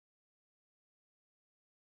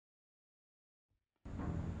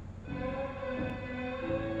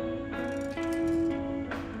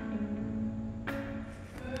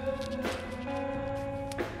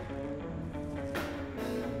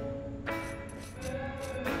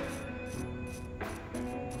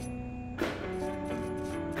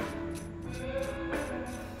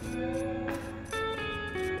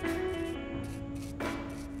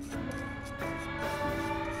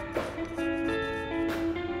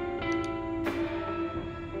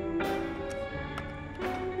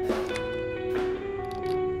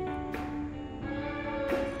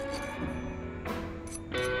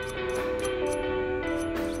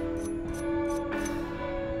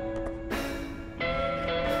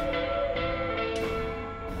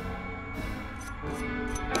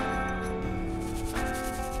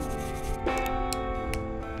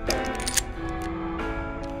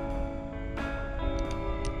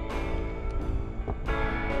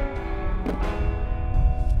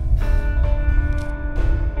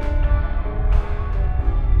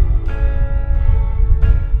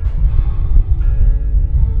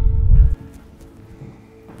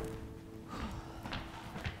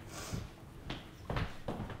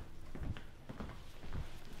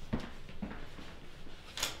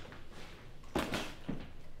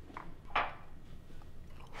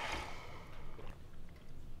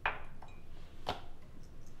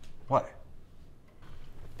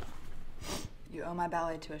You owe my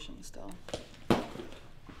ballet tuition still.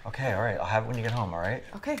 Okay, all right. I'll have it when you get home, all right?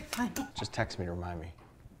 Okay, fine. Just text me to remind me.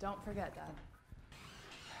 Don't forget, Dad.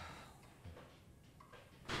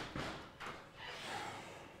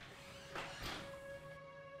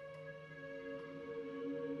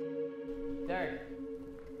 Derek.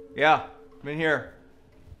 Yeah, I'm in here.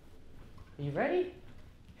 Are you ready?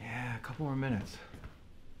 Yeah, a couple more minutes.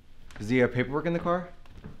 Is the paperwork in the car?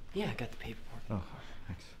 Yeah, I got the paperwork. Oh,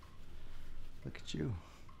 thanks. Look at you.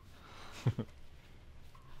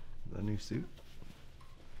 The new suit?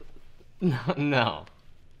 No,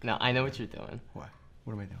 I know what you're doing. What?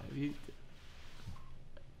 What am I doing? You...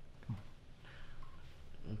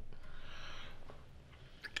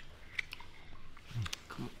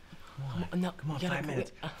 Come on. No, come on, 5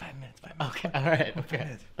 minutes. 5 minutes, 5 minutes. Okay, all right, okay. 5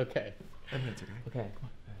 minutes. Okay. 5 minutes, okay? Okay. Come on.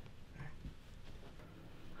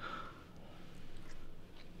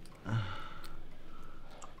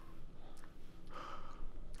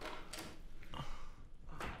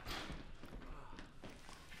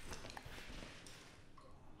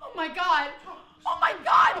 Oh my God! Oh my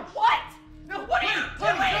God! What? No, what are you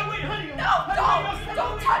doing? No, wait, honey. No,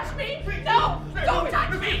 don't touch me! No, don't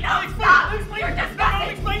touch me! No, stop! You're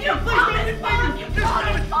disgusting! You promised, Mom! You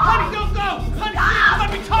promised, Mom! Honey, don't go! Honey, please, let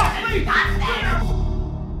me talk, please! Not there!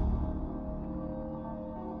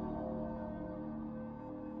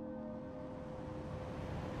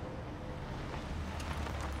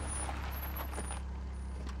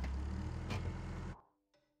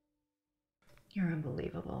 You're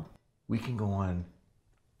unbelievable. We can go on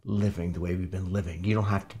living the way we've been living. You don't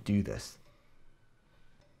have to do this.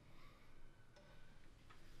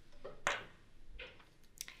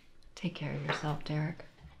 Take care of yourself, Derek.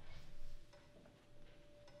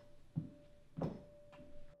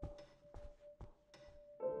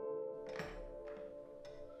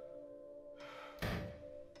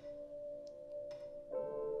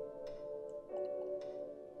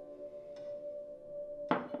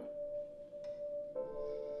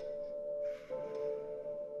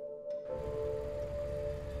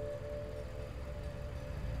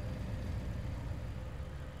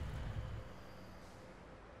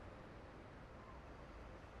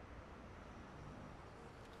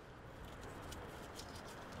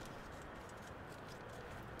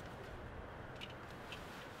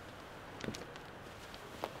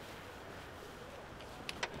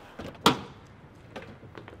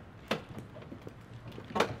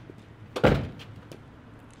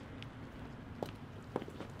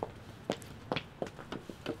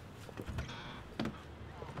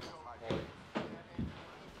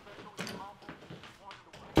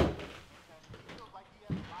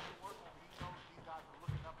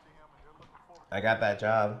 I got that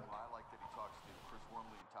job.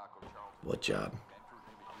 What job?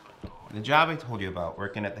 The job I told you about,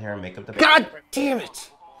 working at the hair and makeup department. God damn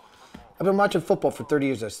it! I've been watching football for 30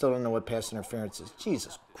 years. I still don't know what pass interference is.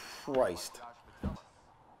 Jesus Christ.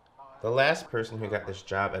 The last person who got this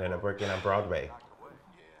job ended up working on Broadway.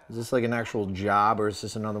 Is this like an actual job, or is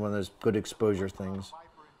this another one of those good exposure things?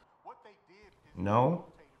 No.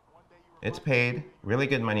 It's paid. Really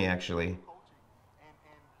good money, actually.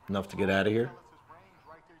 Enough to get out of here?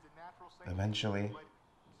 Eventually.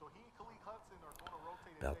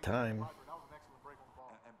 About time.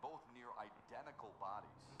 And both near identical bodies,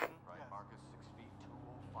 right? Marcus 6 feet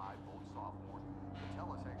 205, both sophomores.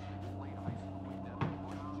 Patellus actually played high school with them.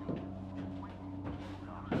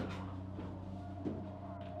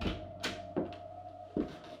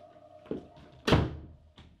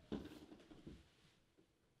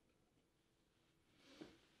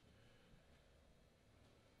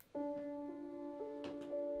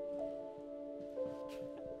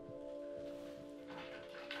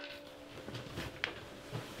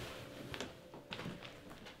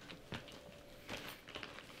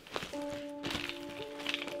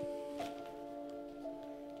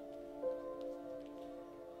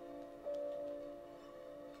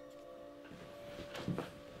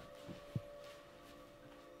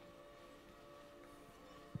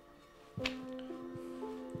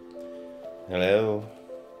 Hello.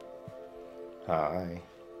 Hi.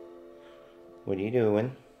 What are you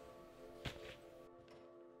doing?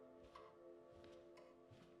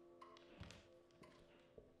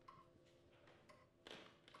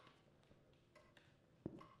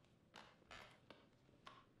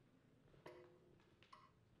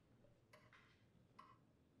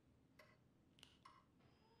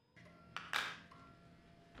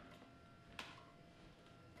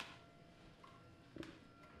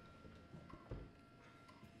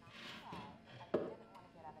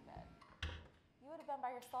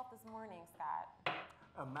 By yourself this morning, Scott.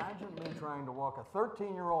 Imagine me trying to walk a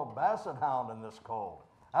 13-year-old basset hound in this cold.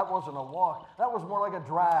 That wasn't a walk, that was more like a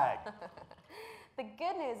drag. The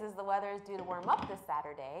good news is the weather is due to warm up this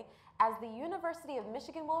Saturday as the University of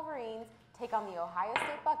Michigan Wolverines take on the Ohio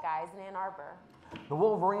State Buckeyes in Ann Arbor. The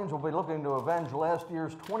Wolverines will be looking to avenge last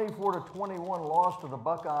year's 24-21 loss to the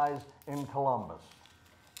Buckeyes in Columbus.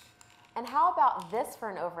 And how about this for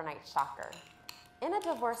an overnight shocker? In a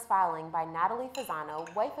divorce filing by Natalie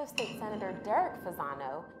Fasano, wife of State Senator Derek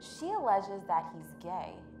Fasano, she alleges that he's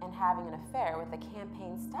gay and having an affair with a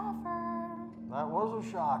campaign staffer. That was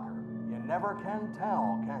a shocker. You never can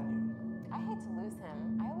tell, can you? I hate to lose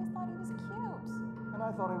him. I always thought he was cute. And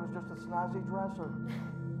I thought he was just a snazzy dresser.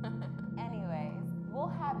 Anyways,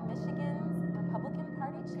 we'll have Michigan's Republican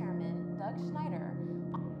Party chairman, Doug Schneider.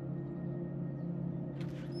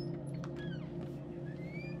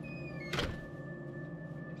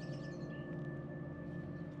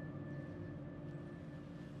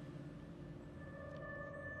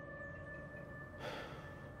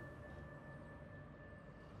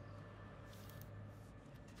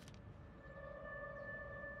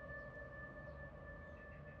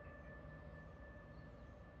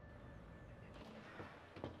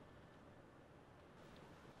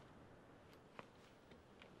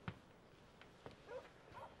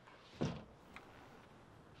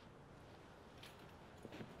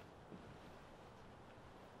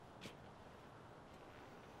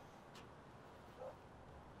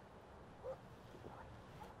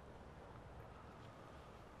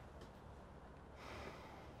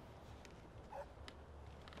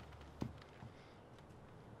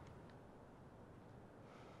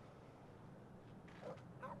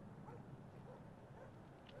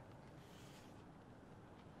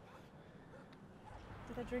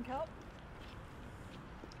 Did that drink help?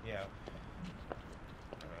 Yeah.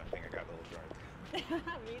 I think I got a little drunk.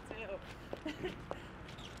 Me too.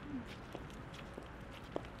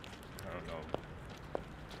 I don't know.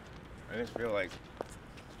 I just feel like...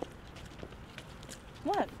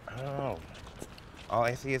 What? I don't know. All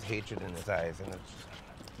I see is hatred in his eyes, and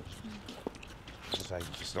I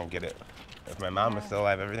just don't get it. If my mom was still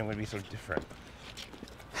alive, everything would be so different.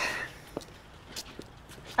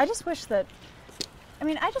 I just wish that...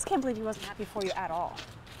 I just can't believe he wasn't happy for you at all.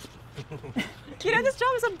 This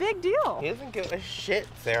job is a big deal. He doesn't give a shit,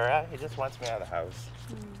 Sarah. He just wants me out of the house.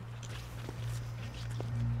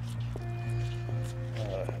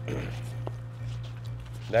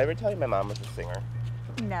 Did I ever tell you my mom was a singer?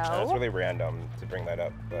 No. It's really random to bring that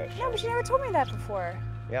up, but... Yeah, but you never told me that before.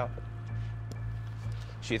 Yeah.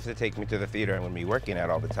 She used to take me to the theater and would be working at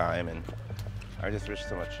all the time, and I just wish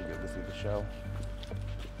so much she'd get to see the show.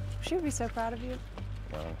 She would be so proud of you.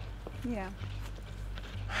 Yeah.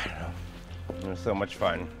 I don't know. It was so much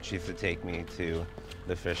fun. She used to take me to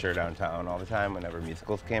the Fisher downtown all the time whenever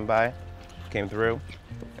musicals came through.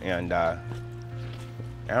 And I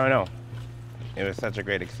don't know. It was such a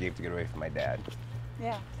great escape to get away from my dad.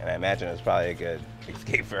 Yeah. And I imagine it was probably a good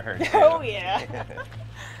escape for her too. Oh, yeah. I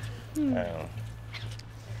don't know.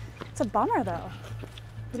 It's a bummer, though.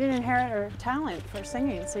 You didn't inherit her talent for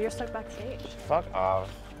singing, so you're stuck backstage. Fuck off.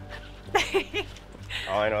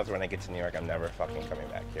 All I know is when I get to New York, I'm never fucking coming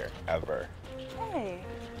back here, ever. Hey.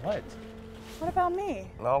 What? What about me?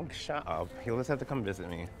 No, shut up. You'll just have to come visit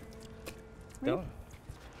me. Really?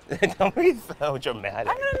 Don't be so dramatic.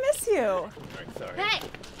 I'm gonna miss you. Sorry. Hey,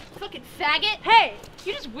 fucking faggot! Hey,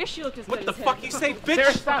 you just wish you looked as good as him. What the fuck you say, bitch?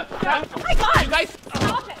 Sarah, stop! Oh my God! You guys,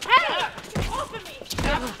 Stop it! Hey, get off of me!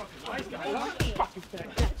 fucking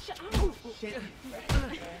faggot. Shut up! Shit.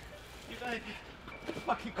 You guys,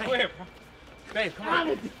 fucking quit. Babe, come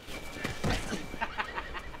on.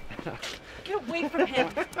 Get away from him!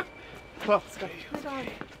 Well, My dog.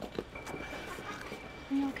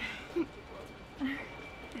 Are you okay?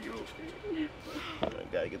 I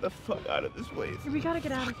gotta get the fuck out of this place. We gotta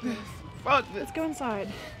get out of here. Fuck this. Let's go inside.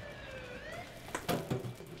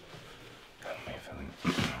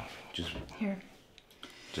 Just Here.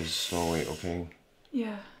 Just slow wait, okay?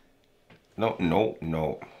 Yeah. No.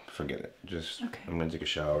 Forget it. Just Okay. I'm gonna take a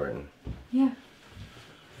shower and Yeah.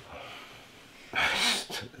 I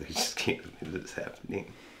just can't believe this is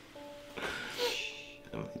happening.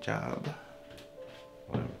 And my job.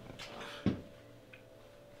 Whatever.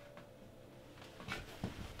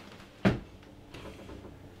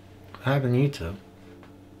 What happened to you two?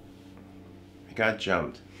 We got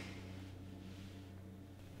jumped.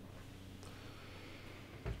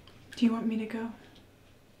 Do you want me to go?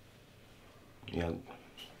 Yeah.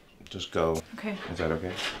 Just go. Okay. Is that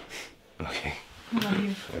okay? Okay. I love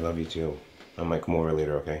you. I love you too. I might come over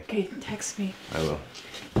later, okay? Okay, text me. I will.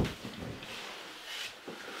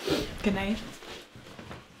 Good night.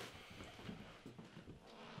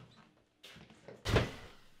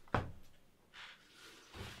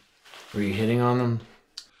 Were you hitting on them?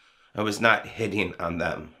 I was not hitting on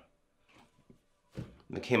them.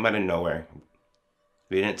 They came out of nowhere.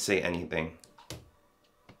 We didn't say anything.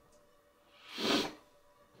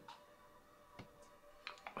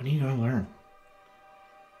 When are you gonna learn?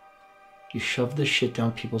 You shove this shit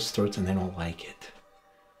down people's throats and they don't like it.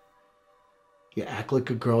 You act like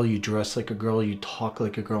a girl, you dress like a girl, you talk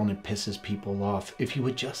like a girl, and it pisses people off. If you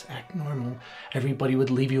would just act normal, everybody would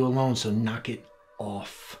leave you alone, so knock it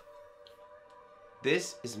off.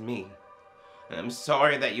 This is me. And I'm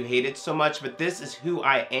sorry that you hate it so much, but this is who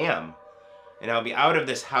I am. And I'll be out of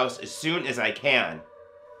this house as soon as I can.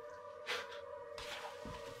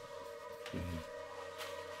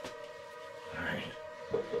 All right.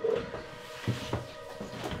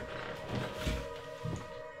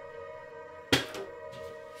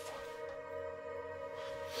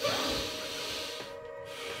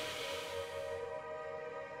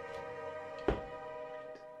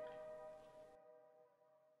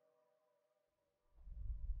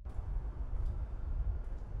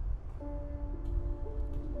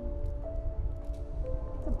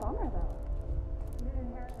 It's a bummer, though. You didn't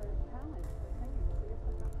inherit her talent for singing, so you're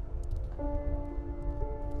stuck up.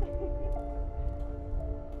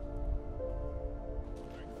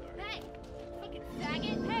 Hey, fucking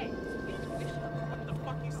faggot! Hey! What the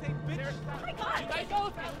fuck you say, bitch? Oh my God! You guys go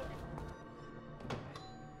with that.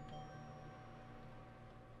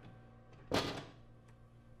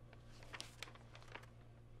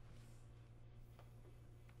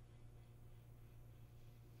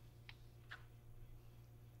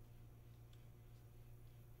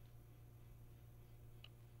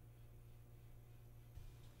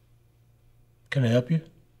 Can I help you?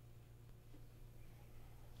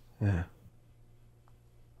 Yeah.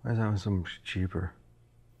 Why is that one so much cheaper?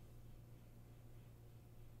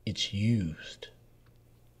 It's used.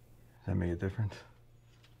 Does that make a difference?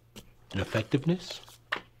 In effectiveness?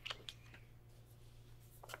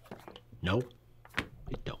 No,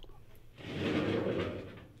 it don't.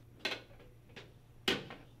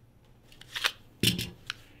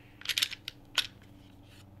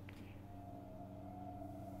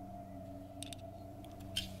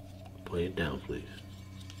 Play it down, please.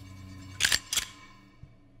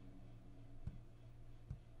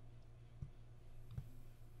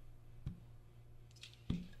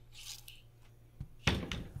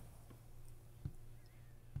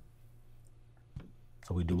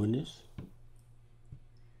 Are we doing this?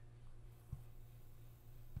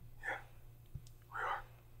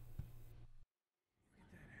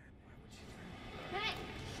 Hey,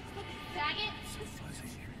 fucking faggot!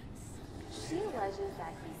 She alleges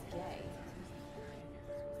that he's gay.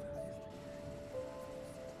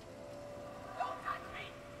 Don't touch me!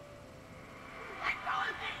 Let go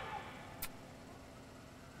of me!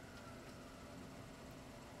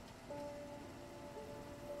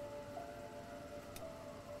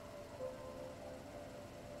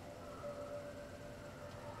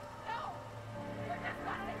 No! You're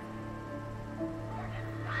disgusting! You're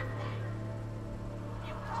disgusting!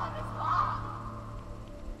 You call this law!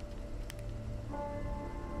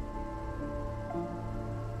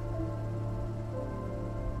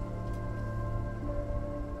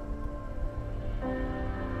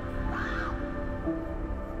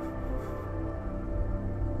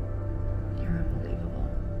 You're unbelievable.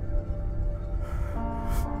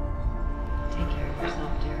 Take care of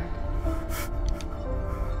yourself, Derek.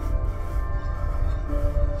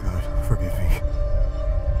 God, forgive me.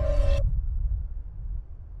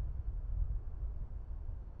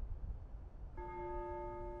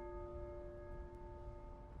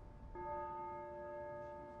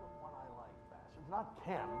 It's not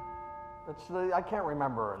Kim. It's the, I can't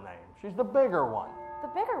remember her name. She's the bigger one. The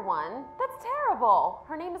bigger one? That's terrible.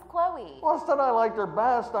 Her name is Chloe. Well, I said I liked her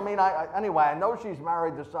best. I mean, anyway, I know she's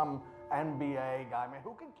married to some NBA guy. I mean,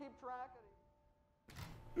 who can keep track of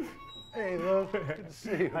these? Hey, love. Good to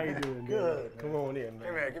see you. How you doing, Good. Come on in, man.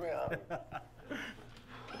 Come here, give me a hug.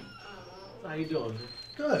 How you doing, man?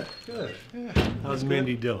 Good, good. Yeah. How's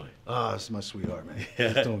Mindy doing? Ah, this is my sweetheart, man.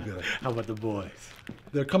 She's doing good. How about the boys?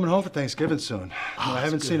 They're coming home for Thanksgiving soon. Oh, I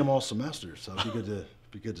haven't that's seen good. them all semester, so it'd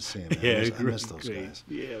be good to see them. Yeah, I miss those great. guys.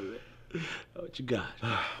 Yeah, man. What you got?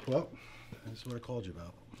 Well, that's what I called you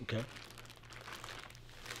about. Okay.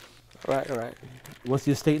 All right. What's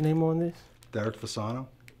the estate name on this? Derek Fasano.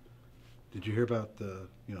 Did you hear about the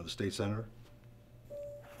state senator?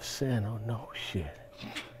 Fasano, no shit. He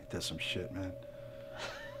does some shit, man.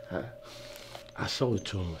 I sold it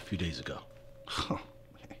to him a few days ago. Oh,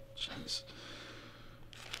 man, jeez.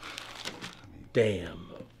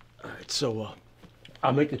 Damn. All right, so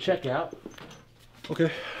I'll make the check out.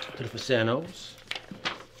 Okay. To the Fasanos.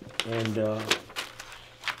 And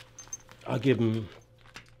I'll give him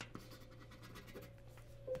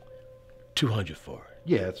 200 for it.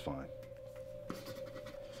 Yeah, that's fine.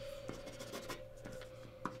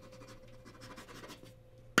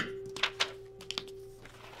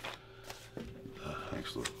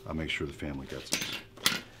 Thanks, Lou. I'll make sure the family gets this.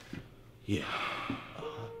 Yeah.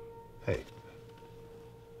 Hey.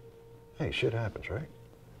 Hey, shit happens, right?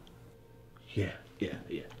 Yeah.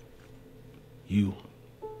 You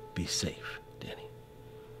be safe, Danny.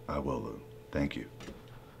 I will, Lou. Thank you.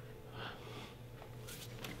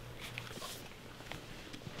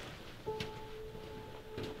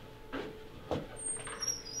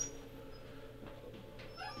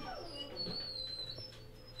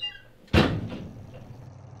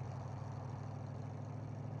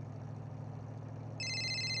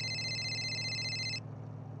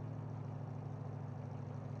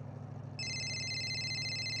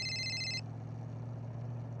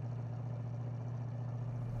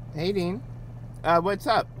 Hey, Dean. What's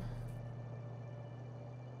up?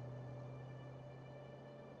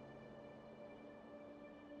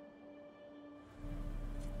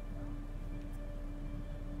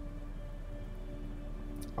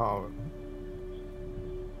 All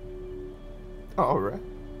right.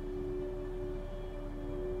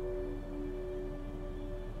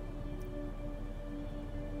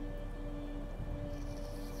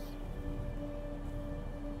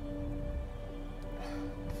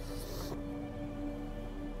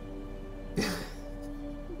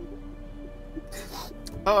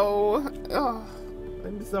 Oh,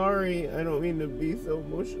 I'm sorry. I don't mean to be so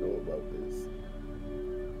emotional about this.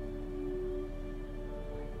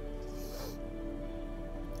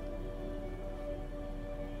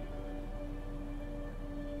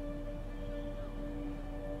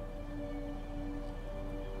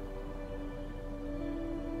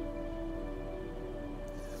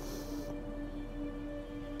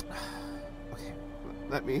 Okay,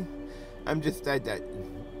 I'm just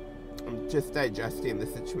digesting the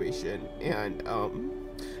situation, and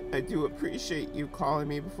I do appreciate you calling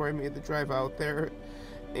me before I made the drive out there,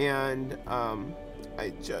 and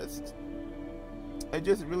I just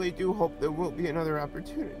really do hope there will be another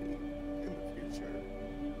opportunity in the future.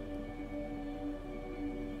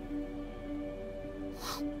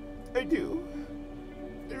 I do.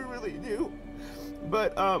 I really do.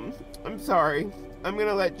 But I'm sorry. I'm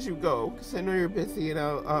gonna let you go because I know you're busy, and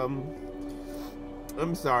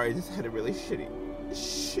I'm sorry. I just had a really shitty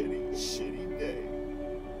day.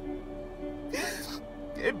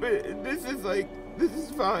 But this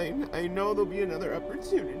is fine. I know there'll be another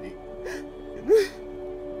opportunity.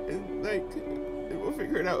 And we'll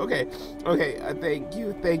figure it out. Okay.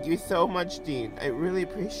 Thank you so much, Dean. I really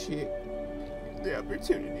appreciate the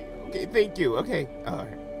opportunity. Okay, thank you. Okay, all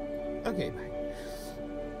right. Okay, bye.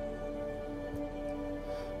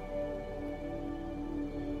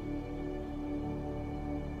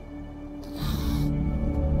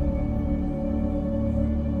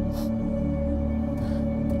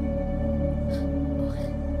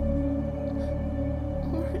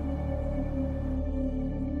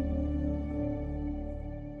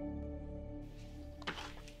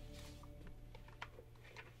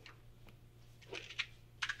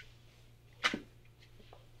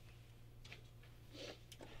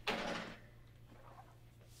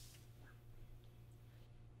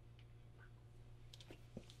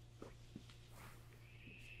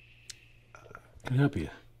 Can I help you?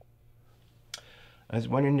 I was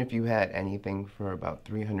wondering if you had anything for about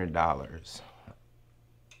 $300.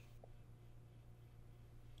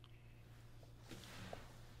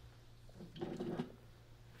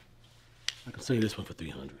 I can sell you this one for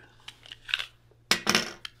 $300.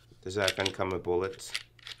 Does that gun come with bullets?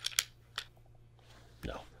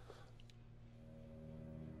 No.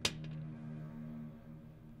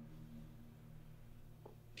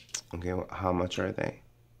 Okay, well, how much are they?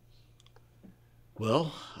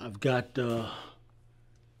 Well, I've got the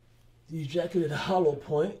ejaculated hollow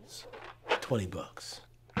points, $20.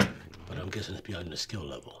 But I'm guessing it's beyond the skill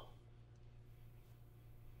level.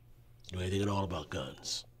 You know anything at all about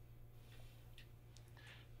guns?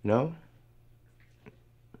 No?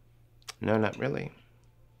 No, not really.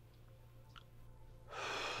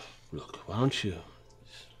 Look, why don't you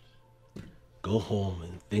go home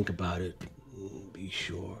and think about it, be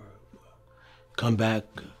sure. Come back.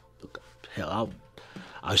 Look, hell,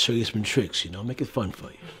 I'll show you some tricks, you know, make it fun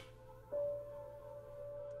for you.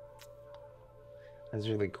 That's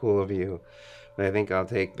really cool of you, but I think I'll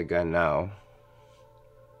take the gun now.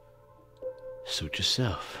 Suit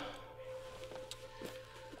yourself.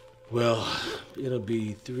 Well, it'll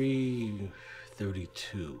be $332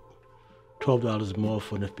 $12 more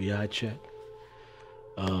for an FBI check.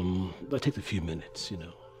 That takes a few minutes, you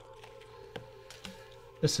know.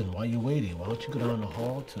 Listen, while you're waiting, why don't you go down the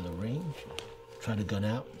hall to the range, try the gun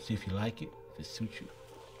out, see if you like it, if it suits you.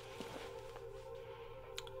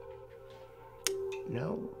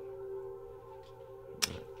 No.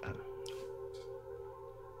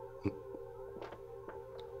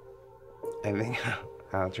 I think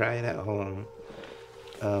I'll try it at home.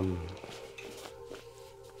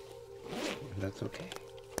 That's okay.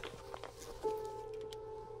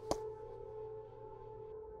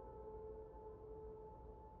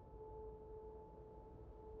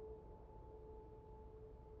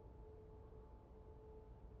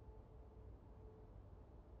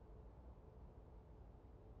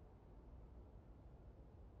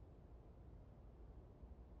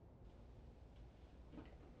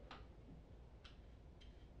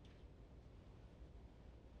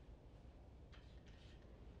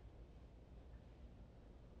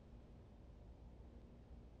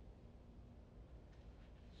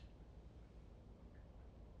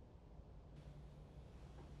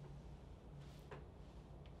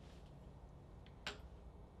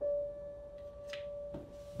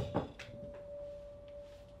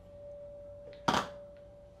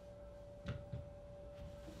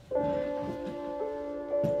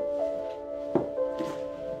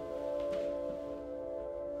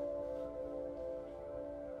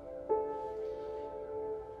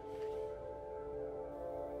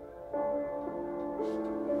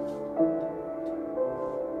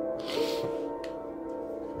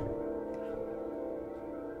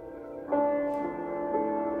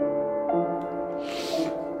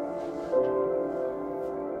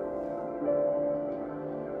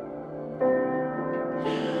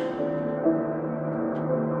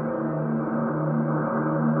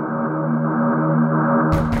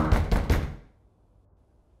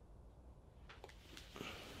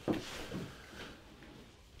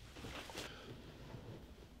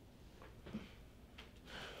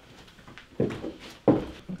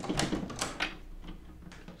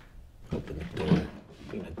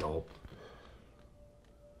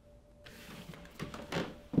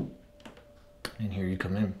 And here you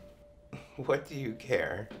come in. What do you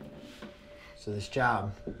care? So this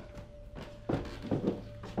job,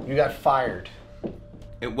 you got fired.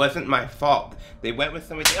 It wasn't my fault. They went with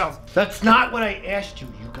somebody else. That's not what I asked you.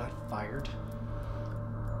 You got fired?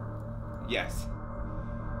 Yes.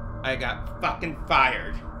 I got fucking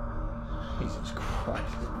fired. Jesus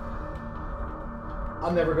Christ.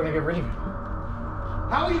 I'm never gonna get rid of you.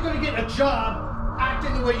 How are you gonna get a job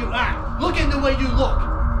acting the way you act, looking the way you look?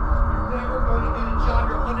 You're never gonna get a job.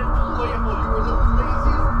 You're unemployable. You are the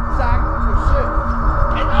laziest sack of shit.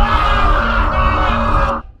 And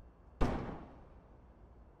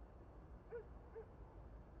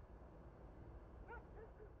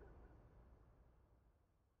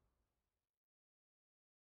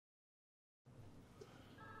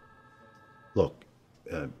Look,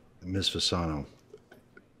 Ms. Fasano,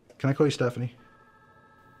 can I call you Stephanie?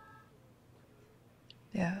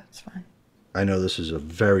 Yeah, it's fine. I know this is a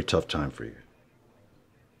very tough time for you.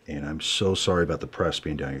 And I'm so sorry about the press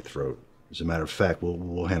being down your throat. As a matter of fact,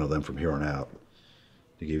 we'll handle them from here on out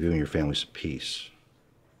to give you and your family some peace.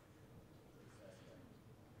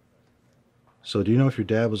 So do you know if your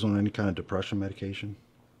dad was on any kind of depression medication?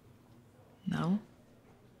 No.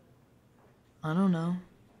 I don't know.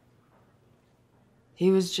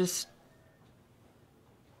 He was just...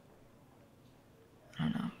 I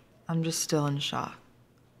don't know. I'm just still in shock.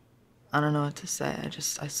 I don't know what to say.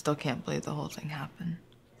 I still can't believe the whole thing happened.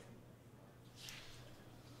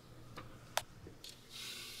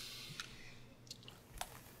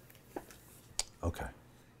 Okay.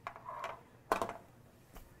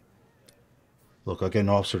 Look, I'll get an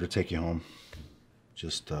officer to take you home.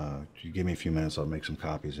 Just, you give me a few minutes, I'll make some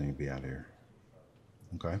copies and you'll be out of here.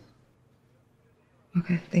 Okay?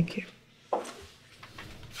 Okay, thank you.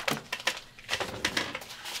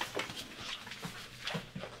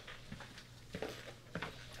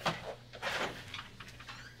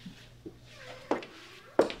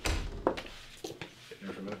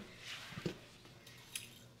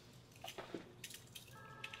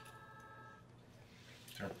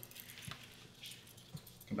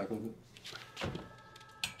 Come back a little bit.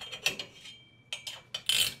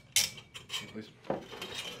 Please.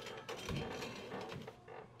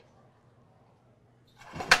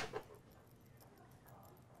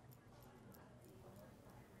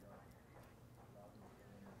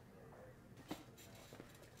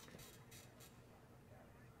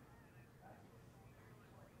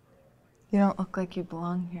 You don't look like you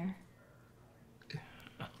belong here.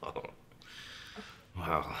 Oh.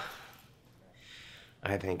 Well,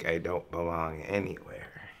 I think I don't belong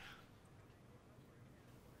anywhere.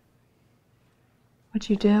 What'd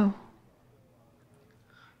you do?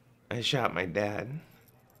 I shot my dad.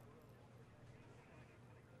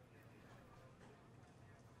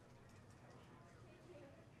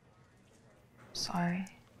 Sorry.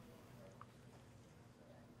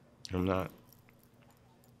 I'm not.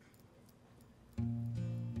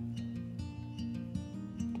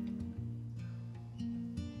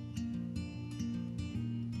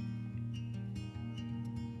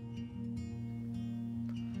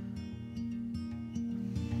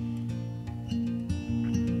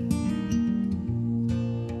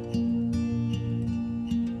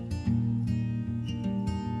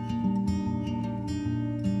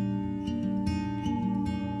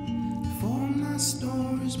 Before my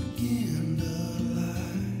stories begin to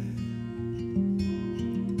lie,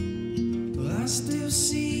 well, I still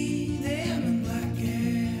see